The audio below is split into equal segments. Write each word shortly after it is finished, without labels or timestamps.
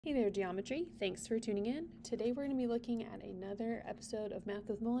Hey there, Geometry. Thanks for tuning in. Today we're going to be looking at another episode of Math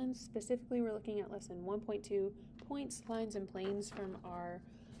with Mullins. Specifically, we're looking at lesson 1.2, points, lines, and planes from our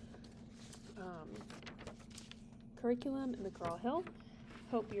curriculum in McGraw-Hill.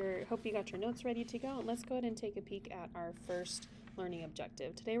 Hope you got your notes ready to go. And let's go ahead and take a peek at our first learning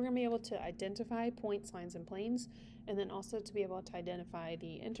objective. Today we're going to be able to identify points, lines, and planes, and then also to be able to identify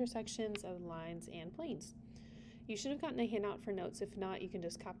the intersections of lines and planes. You should have gotten a handout for notes. If not, you can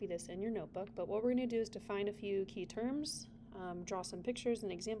just copy this in your notebook. But what we're going to do is define a few key terms, draw some pictures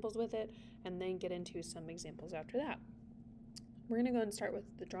and examples with it, and then get into some examples after that. We're going to go and start with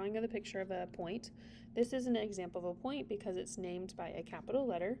the drawing of the picture of a point. This is an example of a point because it's named by a capital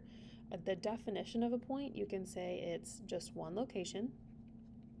letter. The definition of a point, you can say it's just one location.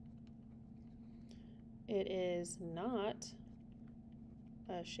 It is not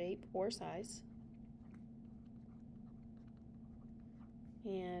a shape or size.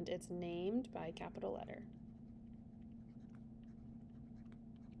 And it's named by a capital letter.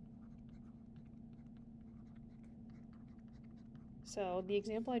 So the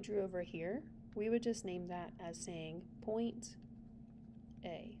example I drew over here, we would just name that as saying point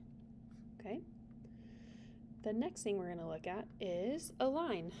A, okay? The next thing we're going to look at is a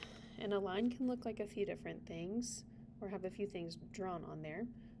line. And a line can look like a few different things or have a few things drawn on there.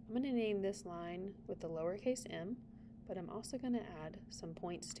 I'm going to name this line with the lowercase m, but I'm also going to add some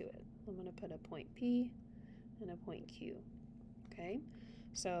points to it. I'm going to put a point P and a point Q, okay?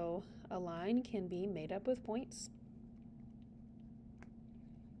 So a line can be made up with points.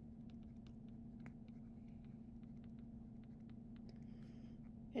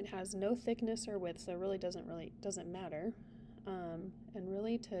 It has no thickness or width, so it really doesn't matter. And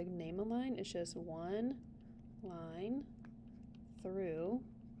really to name a line, it's just one line through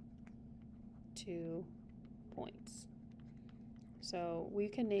 2 points. So we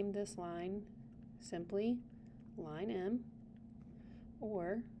can name this line simply line M,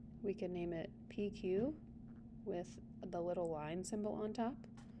 or we can name it PQ with the little line symbol on top,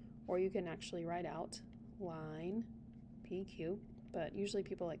 or you can actually write out line PQ, but usually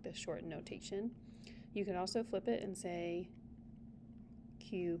people like this short notation. You could also flip it and say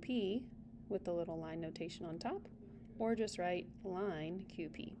QP with the little line notation on top, or just write line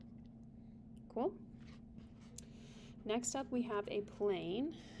QP. Cool? Next up, we have a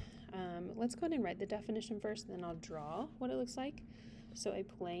plane. Let's go ahead and write the definition first, and then I'll draw what it looks like. So a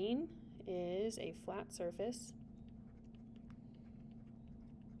plane is a flat surface.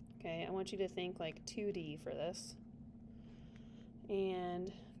 Okay, I want you to think like 2D for this.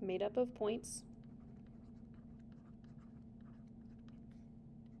 And made up of points.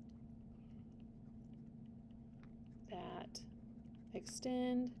 That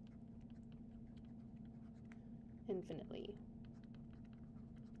extend infinitely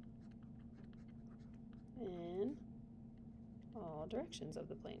in all directions of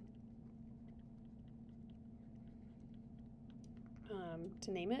the plane.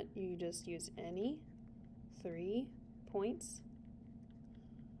 To name it, you just use any 3 points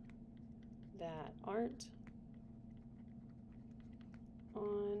that aren't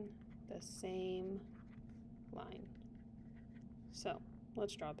on the same line. So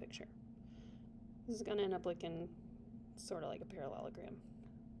let's draw a picture. This is going to end up looking sort of like a parallelogram.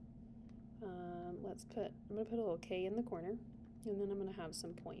 I'm going to put a little K in the corner, and then I'm going to have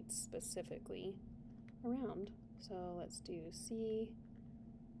some points specifically around. So let's do C,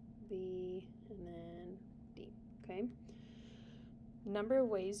 B, and then D, okay? Number of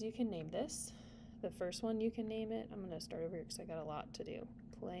ways you can name this. The first one you can name it, I'm going to start over here because I got a lot to do.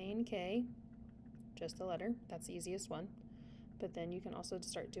 Plane K, just the letter, that's the easiest one. But then you can also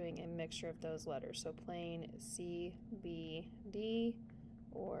start doing a mixture of those letters. So plane C, B, D,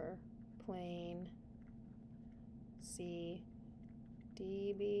 or plane C,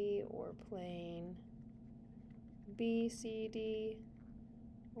 D, B, or plane B, C, D,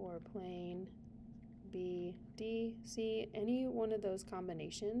 or plane B, D, C. Any one of those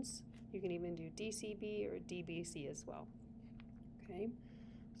combinations. You can even do DCB or DBC as well. Okay,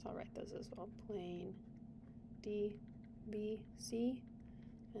 so I'll write those as well. Plane D, B, C,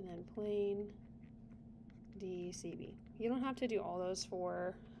 and then plane D, C, B. You don't have to do all those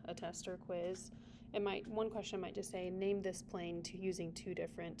for a test or quiz. One question might just say, name this plane using 2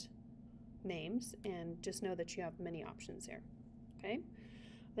 different names, and just know that you have many options there. Okay.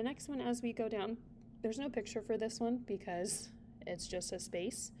 The next one, as we go down, there's no picture for this one because it's just a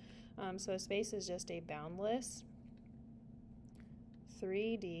space. So a space is just a boundless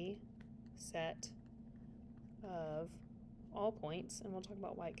 3D set of all points, and we'll talk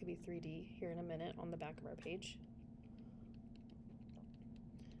about why it could be 3D here in a minute on the back of our page.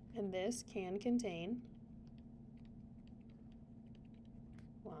 And this can contain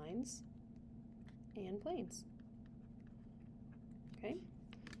lines and planes. Okay,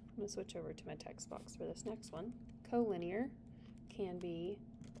 I'm going to switch over to my text box for this next one. Collinear can be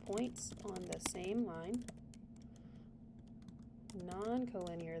points on the same line.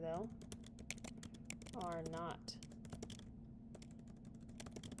 Non-collinear, though, are not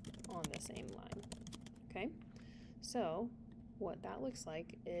on the same line. Okay, so what that looks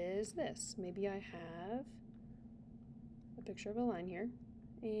like is this. Maybe I have a picture of a line here,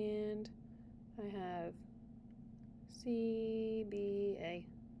 and I have C, B, A,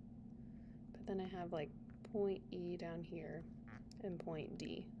 but then I have like point E down here and point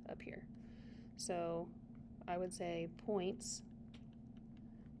D up here. So I would say points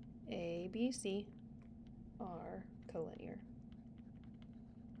A, B, C are collinear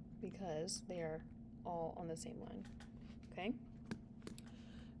because they are all on the same line. Okay?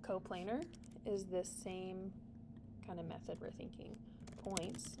 Coplanar is the same kind of method we're thinking.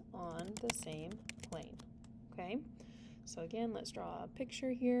 Points on the same plane. Okay? So again, let's draw a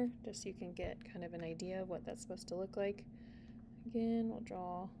picture here just so you can get kind of an idea of what that's supposed to look like. Again, we'll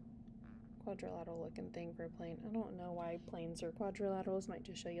draw quadrilateral looking thing for a plane. I don't know why planes are quadrilaterals. Might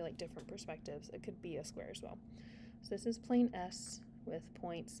just show you like different perspectives. It could be a square as well. So this is plane S with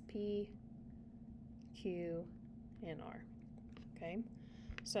points P, Q, and R. Okay,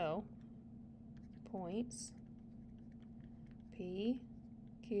 so points P,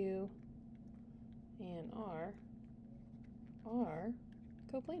 Q, and R are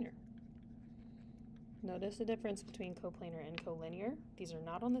coplanar. Notice the difference between coplanar and collinear. These are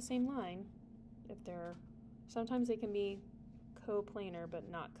not on the same line. Sometimes they can be coplanar but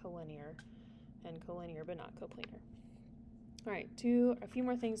not collinear, and collinear but not coplanar. All right, a few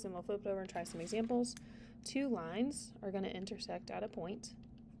more things, and we'll flip it over and try some examples. Two lines are going to intersect at a point.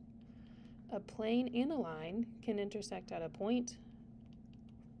 A plane and a line can intersect at a point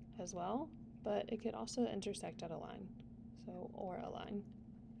as well, but it could also intersect at a line, or a line.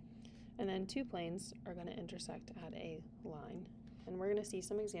 And then two planes are going to intersect at a line. And we're going to see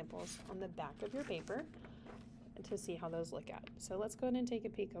some examples on the back of your paper to see how those look at. So let's go ahead and take a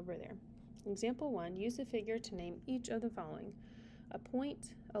peek over there. Example 1, use a figure to name each of the following.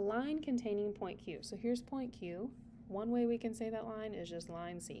 A line containing point Q. So here's point Q. One way we can say that line is just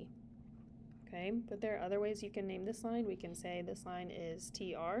line C. Okay, but there are other ways you can name this line. We can say this line is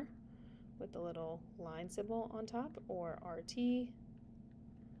TR with the little line symbol on top, or RT.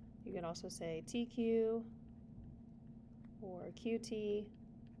 You can also say TQ, or QT,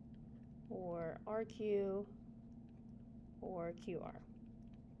 or RQ, or QR.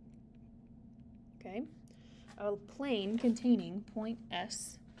 Okay, a plane containing point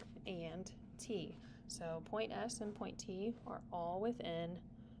S and T. So point S and point T are all within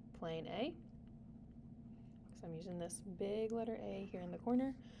plane A. So I'm using this big letter A here in the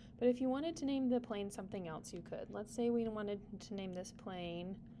corner. But if you wanted to name the plane something else, you could. Let's say we wanted to name this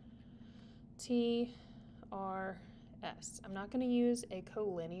plane TRS. I'm not going to use a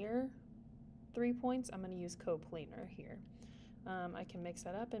collinear 3 points. I'm going to use coplanar here. I can mix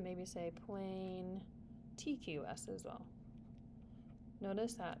that up and maybe say plane TQS as well.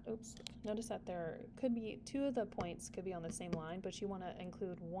 Notice that there could be two of the points could be on the same line, but you want to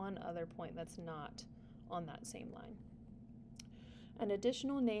include one other point that's not on that same line. An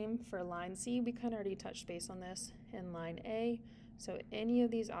additional name for line C, we kind of already touched base on this in line A, so any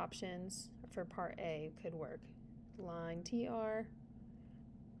of these options for part A could work. Line TR,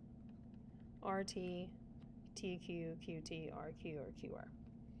 RT, TQ, QT, RQ, or QR.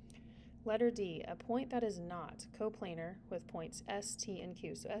 Letter D, a point that is not coplanar with points S, T, and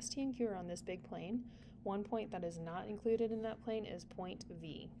Q. So S, T, and Q are on this big plane. One point that is not included in that plane is point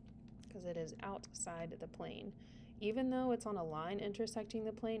V, because it is outside the plane. Even though it's on a line intersecting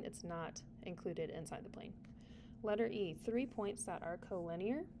the plane, it's not included inside the plane. Letter E, 3 points that are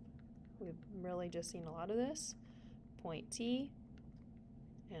collinear. We've really just seen a lot of this. Point T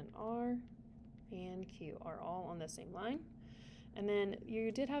and R and Q are all on the same line. And then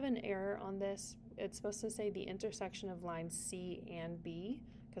you did have an error on this. It's supposed to say the intersection of lines C and B,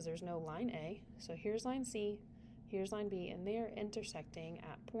 because there's no line A. So here's line C, here's line B, and they are intersecting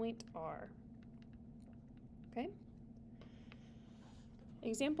at point R. Okay?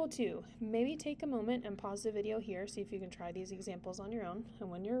 Example 2, maybe take a moment and pause the video here, see if you can try these examples on your own.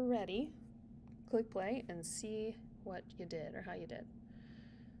 And when you're ready, click play and see what you did or how you did.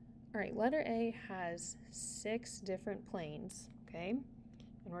 All right, letter A has 6 different planes, okay? And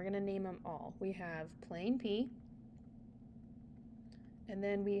we're gonna name them all. We have plane P, and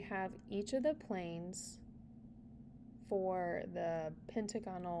then we have each of the planes for the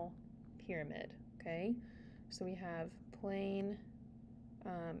pentagonal pyramid, okay? So we have plane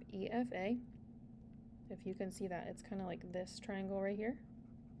EFA. If you can see that, it's kind of like this triangle right here.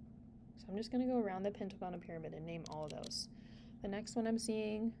 So I'm just going to go around the pentagonal pyramid and name all of those. The next one I'm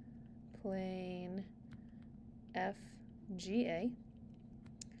seeing, plane FGA,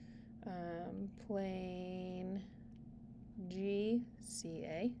 plane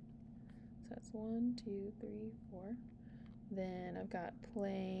GCA. So that's 1, 2, 3, 4. Then I've got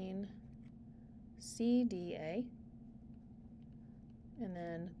plane CDA. And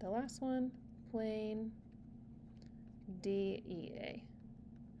then the last one, plane DEA.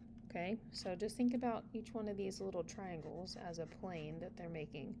 Okay, so just think about each one of these little triangles as a plane that they're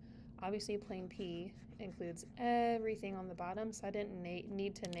making. Obviously, plane P includes everything on the bottom, so I didn't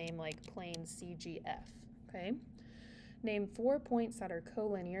need to name like plane CGF, okay? Name 4 points that are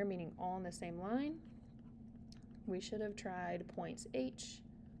collinear, meaning all in the same line. We should have tried points H,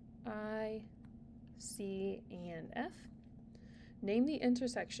 I, C, and F. Name the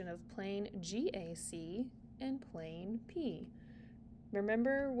intersection of plane GAC and plane P.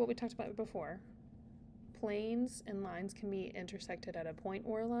 Remember what we talked about before. Planes and lines can be intersected at a point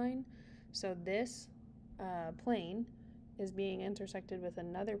or a line. So this plane is being intersected with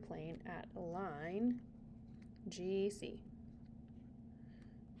another plane at line GC.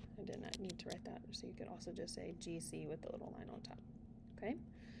 I did not need to write that, so you could also just say GC with the little line on top. Okay?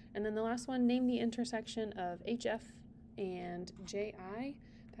 And then the last one, name the intersection of HF and JI.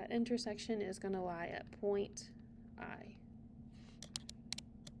 That intersection is going to lie at point I.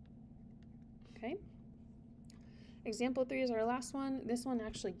 Okay? Example 3 is our last one. This one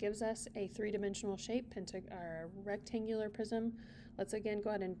actually gives us a 3-dimensional shape, our rectangular prism. Let's again go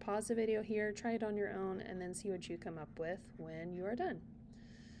ahead and pause the video here, try it on your own, and then see what you come up with when you are done.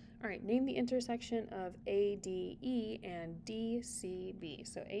 All right, name the intersection of ADE and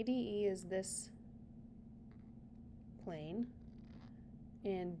DCB. So ADE is this plane,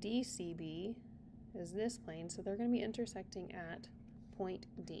 and DCB is this plane, so they're going to be intersecting at point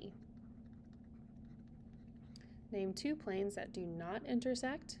D. Name 2 planes that do not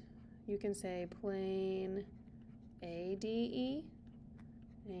intersect. You can say plane ADE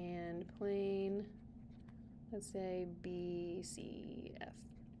and plane, let's say BCF.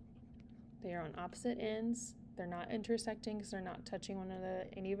 They are on opposite ends. They're not intersecting because they're not touching one another,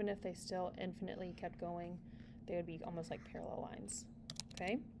 and even if they still infinitely kept going, they would be almost like parallel lines.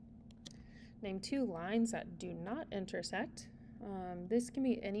 Okay? Name 2 lines that do not intersect. This can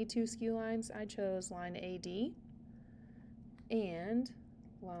be any 2 skew lines. I chose line AD and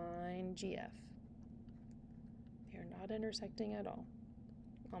line GF. They are not intersecting at all.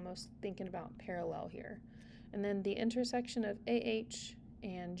 Almost thinking about parallel here. And then the intersection of AH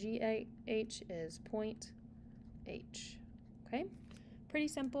and GH is point H. Okay? Pretty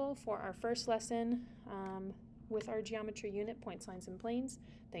simple for our first lesson with our geometry unit, points, lines, and planes.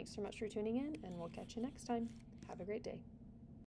 Thanks so much for tuning in, and we'll catch you next time. Have a great day.